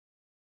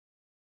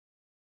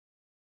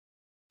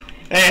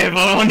Hey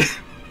everyone!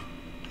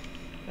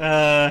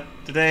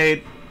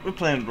 Today we're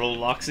playing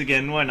Roblox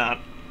again, why not?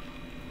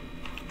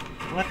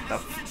 What the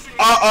f-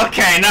 Oh,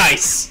 okay,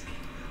 nice!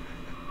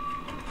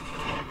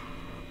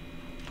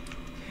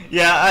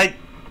 Yeah,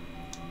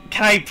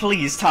 Can I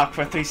please talk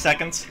for 3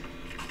 seconds?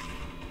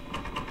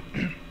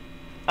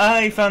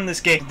 I found this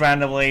game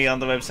randomly on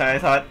the website. I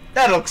thought,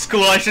 that looks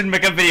cool, I should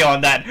make a video on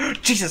that.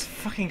 Jesus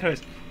fucking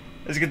Christ.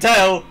 As you can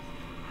tell,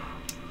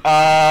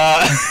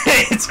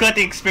 it's quite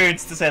the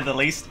experience to say the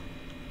least.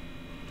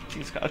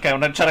 Jeez, okay, I'm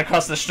gonna try to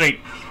cross the street.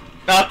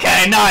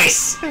 Okay,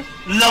 nice!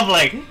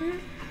 Lovely!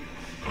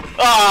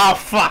 Oh,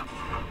 fuck!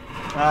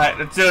 Alright,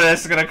 let's do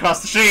this. I'm gonna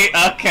cross the street.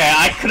 Okay,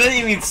 I couldn't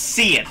even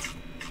see it.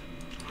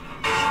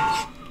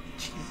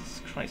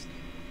 Jesus Christ.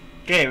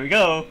 Okay, here we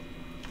go.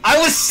 I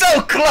was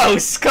so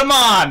close! Come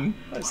on!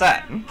 What's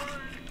that?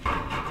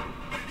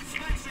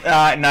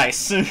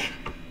 Nice.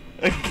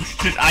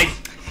 I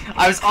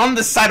was on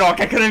the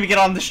sidewalk, I couldn't even get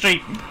on the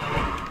street.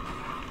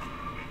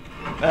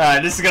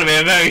 This is gonna be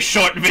a very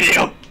short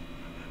video.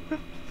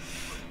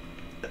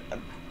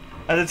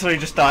 I literally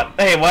just thought,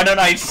 hey, why don't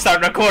I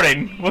start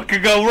recording? What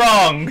could go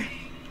wrong?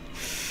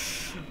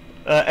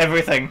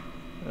 Everything.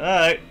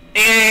 Alright.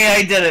 Hey,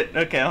 I did it!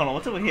 Okay, hold on,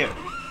 what's over here?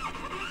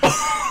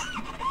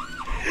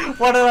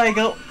 Why did I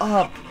go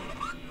up?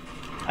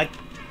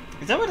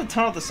 Is that where to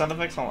turn off the sound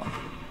effects? Hold on.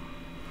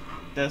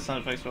 There's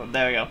sound effects.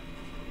 There we go.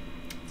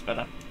 It's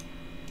better.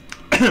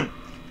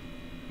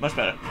 Much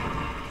better.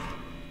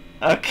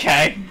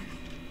 Okay.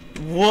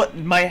 What?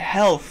 My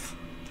health.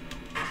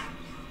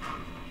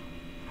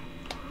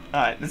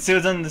 Alright, let's see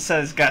what's on the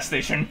says gas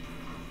station.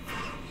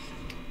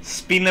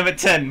 Speed limit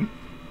 10.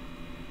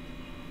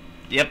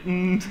 Yep.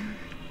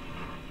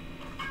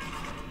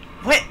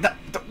 Wait,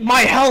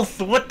 my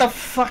health! What the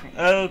fuck?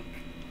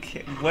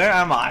 Okay, where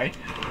am I?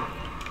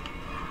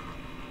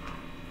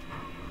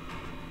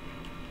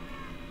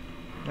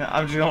 Yeah,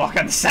 I'm just gonna walk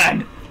on the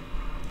sand.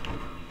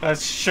 That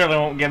surely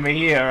won't get me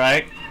here,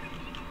 right?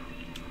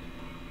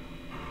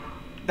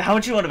 How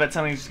would you want to bet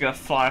something's just gonna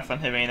fly off and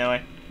hit me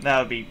anyway? That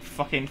would be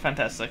fucking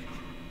fantastic.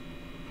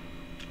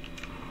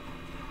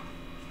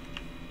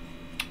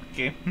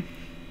 Okay.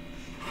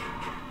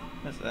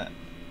 What's that?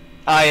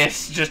 Ah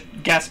yes, just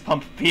gas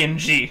pump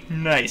PNG.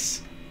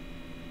 Nice.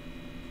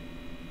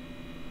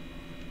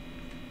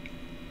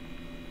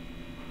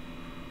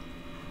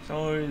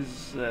 So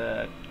is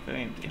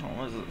very empty. Hold on,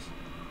 what is this?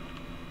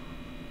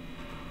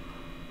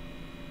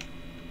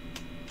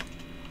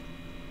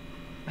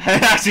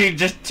 Actually,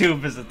 just 2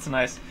 visits.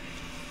 Nice.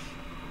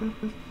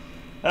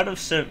 Out of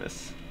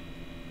service.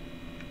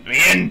 Me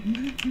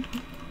in.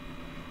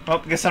 Well,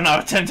 guess I'm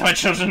not attending to my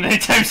children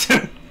anytime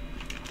soon.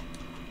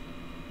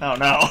 Oh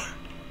no.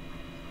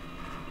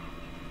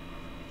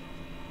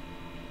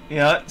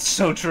 Yeah, it's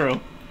so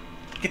true.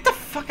 Get the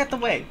fuck out the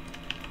way.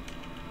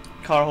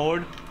 Car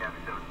horde.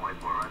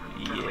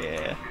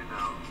 Yeah.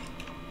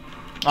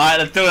 Alright,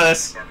 let's do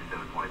this.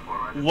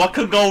 What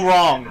could go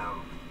wrong?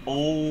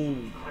 Oh.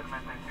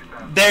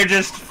 They're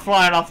just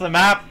flying off the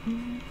map.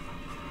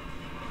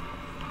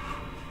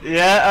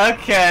 Yeah,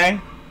 okay.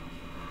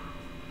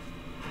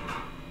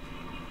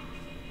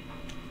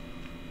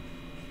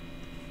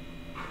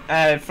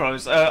 And it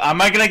froze.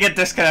 Am I gonna get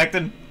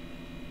disconnected?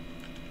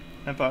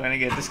 I'm probably gonna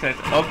get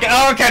disconnected.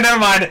 Okay, okay, never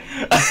mind.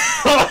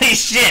 Holy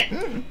shit!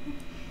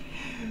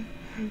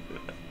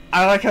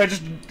 I like how I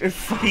just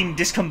fucking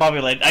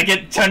discombobulate. I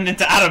get turned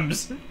into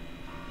atoms.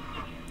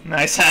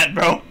 Nice hat,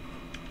 bro.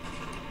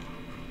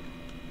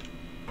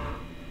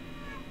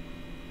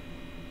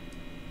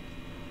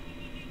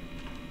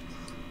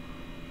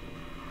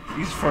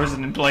 He's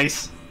frozen in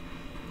place.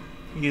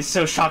 He is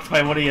so shocked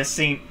by what he has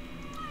seen.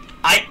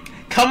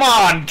 Come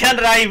on! Can't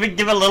I even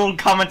give a little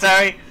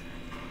commentary?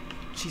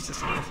 Jesus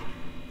Christ.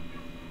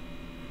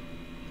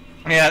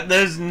 Yeah,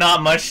 there's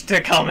not much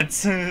to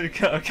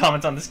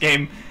comment on this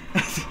game.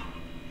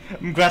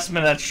 I'm grasping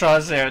at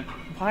straws there.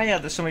 Why are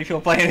there so many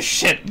people playing this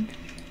shit?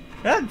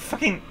 Yeah,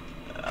 fucking...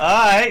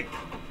 Alright.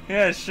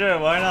 Yeah, sure,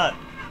 why not?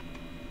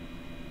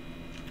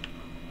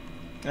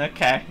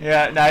 Okay,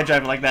 yeah, I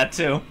drive like that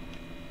too.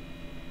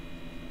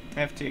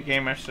 FT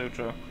gamer, so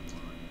true.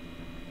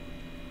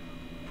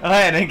 Oh,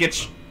 hey, I didn't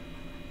get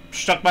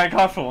struck by a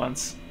car for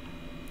once.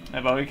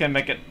 Yeah, but we can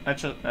make it.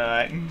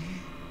 Alright.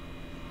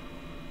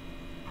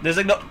 There's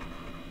like no.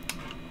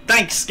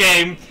 Thanks,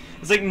 game!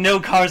 There's like no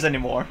cars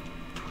anymore.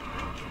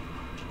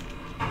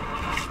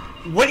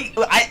 What do you.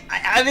 I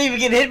didn't even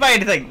get hit by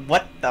anything!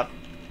 What the.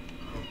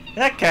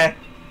 Okay.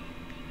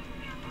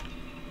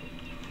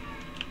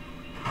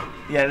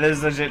 Yeah,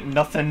 there's legit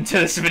nothing to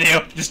this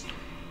video.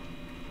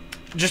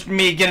 Just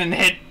me getting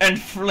hit and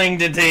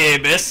flinged into the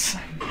abyss.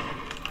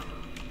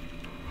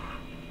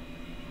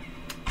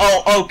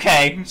 Oh,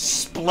 okay.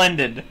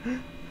 Splendid.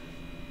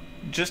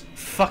 Just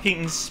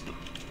fucking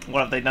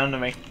what have they done to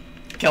me?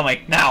 Kill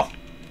me, now!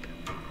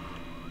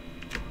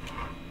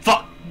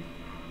 Fuck!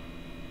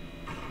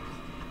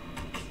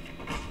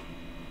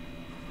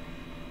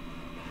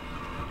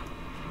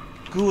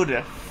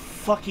 Good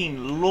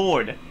fucking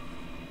lord.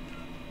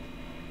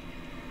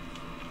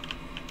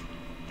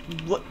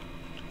 What?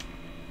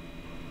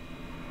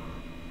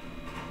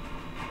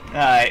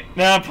 Alright,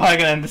 now I'm probably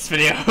gonna end this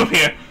video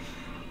here.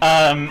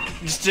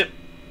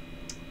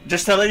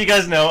 Just to let you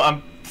guys know,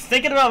 I'm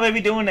thinking about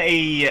maybe doing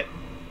a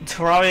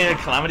Terraria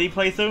Calamity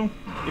playthrough,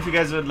 if you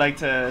guys would like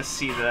to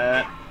see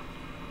that.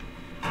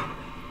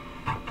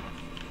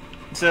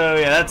 So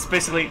yeah, that's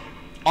basically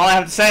all I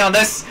have to say on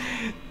this.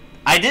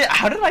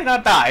 How did I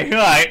not die?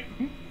 Alright.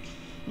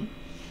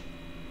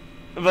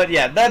 But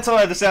yeah, that's all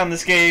I have to say on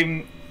this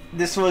game.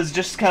 This was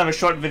just kind of a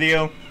short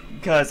video,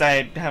 because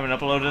I haven't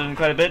uploaded in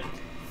quite a bit.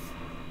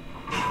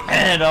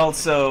 And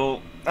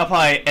also, I'll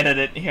probably edit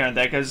it here and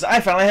there, because I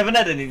finally have an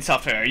editing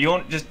software. You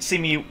won't just see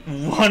me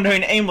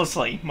wandering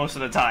aimlessly most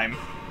of the time.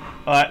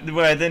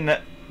 Where I then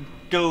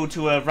go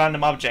to a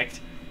random object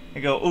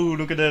and go, ooh,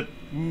 look at that,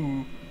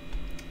 ooh.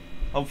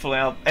 Hopefully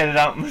I'll edit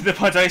out the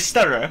parts I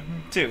stutter,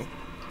 too.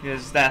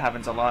 Because that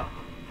happens a lot.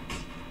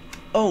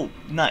 Oh,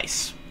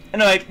 nice.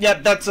 Anyway, yeah,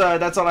 that's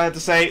all I have to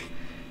say.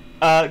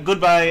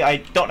 Goodbye. I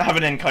don't have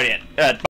an end card yet.